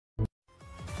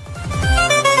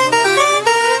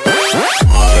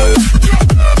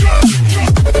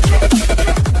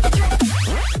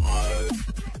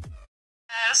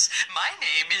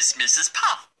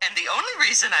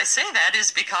reason I say that is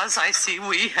because I see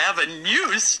we have a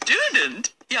new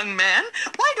student. Young man,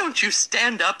 why don't you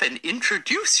stand up and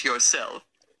introduce yourself?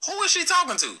 Who is she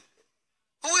talking to?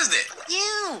 Who is that?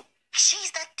 You.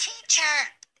 She's the teacher.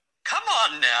 Come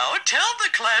on now, tell the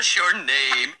class your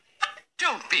name.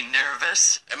 Don't be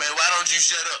nervous. Hey, man, why don't you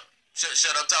shut up?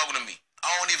 Shut up talking to me. I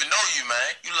don't even know you,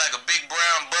 man. You like a big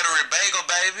brown buttery bagel,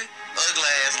 baby. Ugly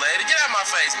ass lady. Get out of my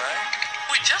face, man.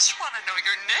 We just want to know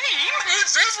your name.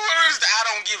 It's just what it is. I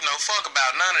don't give no fuck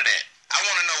about none of that. I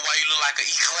want to know why you look like an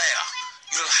eclair.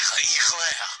 You look like an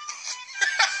eclair.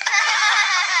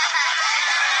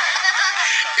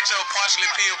 Get your partially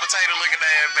peeled potato looking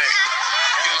ass back.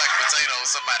 You look like a potato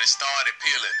somebody started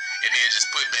peeling and then just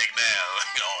put back down.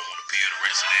 You don't want to peel the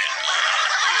rest of that.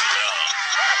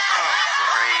 Oh,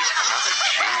 great. Another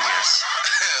genius.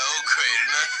 Oh, great.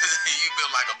 You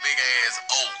built like a big ass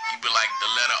O. You built like the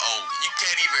letter O. You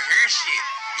can't even hear shit.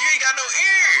 You ain't got no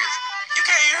ears. You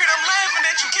can't even hear them laughing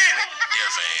at you, can it?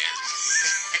 Deaf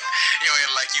ass. Yo,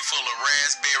 it's like you full of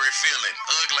raspberry filling.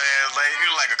 Ugly ass, like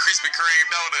you like a Krispy Kreme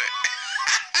donut.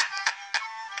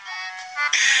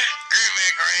 Krispy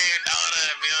Kreme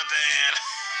donut built in.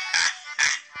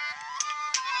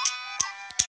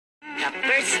 The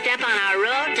first step on our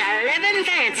road to living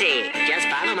fancy. Just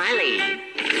follow my lead.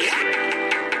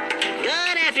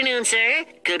 Good afternoon, sir.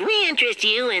 Could we interest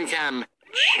you in some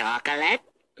chocolate?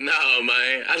 No,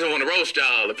 man. I just want to roast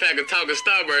y'all. A pack of talking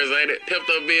Starbursts, ain't it? Pepped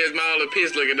up beers, my little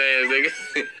piss looking ass, nigga.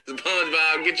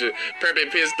 SpongeBob, get your Peppy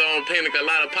Pistone, Pina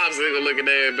Colada popsicle looking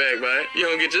ass back, man. You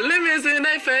don't get your lemons in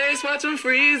their face, watch them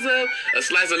freeze up. A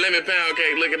slice of lemon pound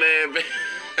cake looking ass back.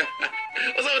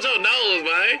 What's up with your nose,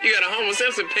 man? You got a Homer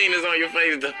Simpson penis on your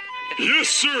face, though. Yes,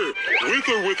 sir. With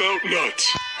or without nuts.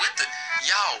 What the?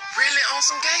 Y'all really on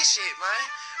some gay shit, man.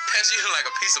 Patch you like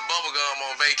a piece of bubble gum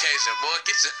on vacation, boy.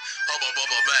 Get your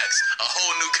bubble backs. A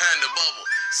whole new kind of bubble.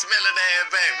 Smell it ass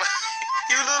back, man.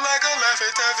 You look like a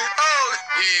laughing taffy. Oh,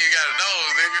 yeah, you got a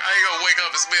nose, nigga. I ain't gonna wake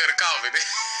up and smell the coffee,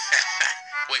 nigga.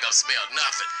 Wake up, smell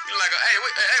nothing. You like a, hey,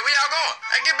 where y'all going?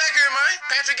 Hey, get back here, man.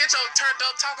 Patrick, get your turned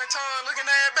up talking tongue looking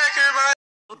ass back here, man.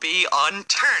 We'll be on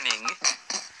turning.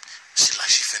 She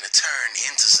like she finna turn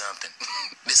into something.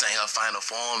 This ain't her final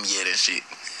form yet and shit.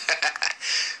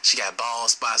 She got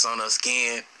bald spots on her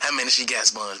skin. How many she got,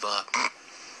 SpongeBob?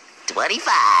 25.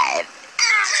 25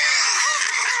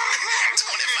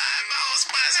 bald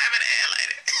spots having hair like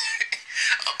that.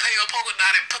 A pale polka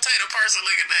dotted potato person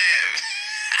looking at.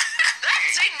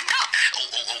 That's enough.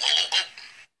 Oh.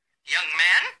 Young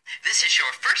man, this is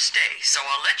your first day, so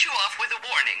I'll let you off with a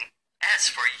warning. As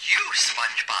for you,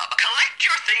 SpongeBob, collect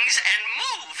your things and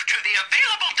move to the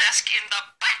available desk in the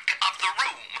back of the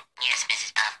room. Yes, Mrs.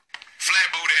 Puff.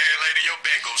 Flat booty hair lady, your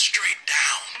back goes straight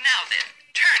down. Now then,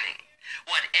 turning.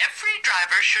 What every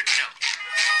driver should know.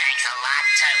 Thanks a lot,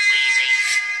 Weezy.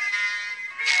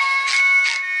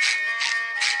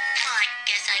 Well, I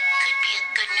guess I could be a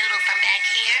good noodle from back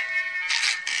here.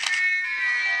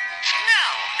 Now,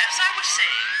 as I was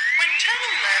saying, when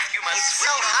turning left, you must... It's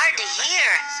so hard to hear.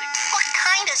 What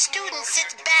kind of student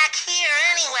sits back here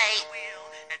anyway?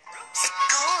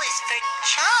 School is for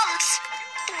chumps.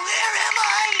 Where am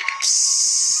I?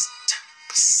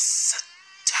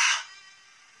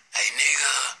 Hey,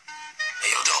 nigga.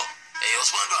 Hey, yo, dog. Hey, yo,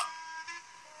 SpongeBob.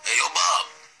 Hey, yo, Bob.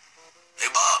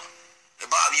 Hey, Bob. Hey,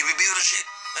 Bob, you be building shit?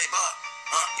 Hey, Bob.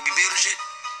 Huh? You be building shit?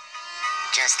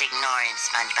 Just ignore him,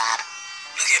 SpongeBob.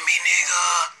 Look at me, nigga.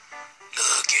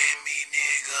 Look at me,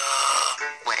 nigga.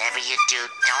 Whatever you do,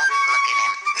 don't look at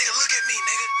him. Nigga, look at me,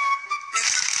 nigga.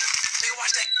 Nigga,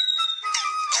 watch that.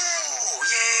 Oh,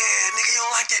 yeah, nigga, you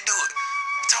don't like that, do it.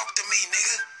 Talk to me,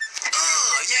 nigga.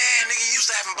 Yeah, nigga, you used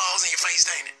to having balls in your face,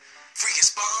 ain't it? Freaking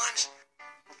sponge.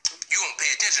 You won't pay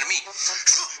attention to me.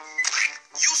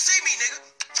 You see me, nigga.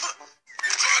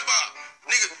 SpongeBob,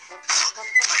 nigga.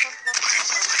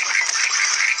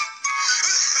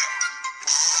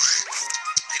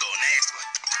 They go nasty one.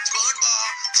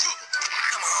 SpongeBob.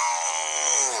 Come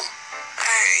on.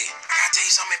 Hey, I gotta tell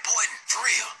you something important. For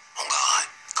real. On God.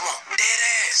 Come on. Dead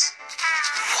ass.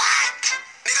 What?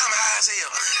 Nigga, I'm high as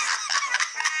hell.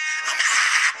 I'm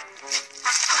high.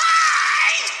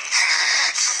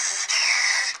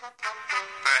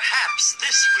 Perhaps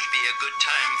this would be a good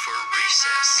time for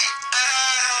recess.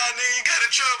 Nigga, you got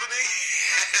in trouble, nigga.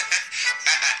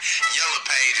 Yellow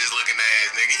pages looking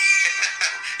ass, nigga.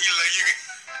 You can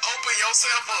open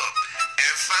yourself up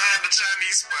and find the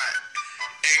Chinese spot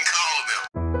and call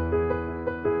them.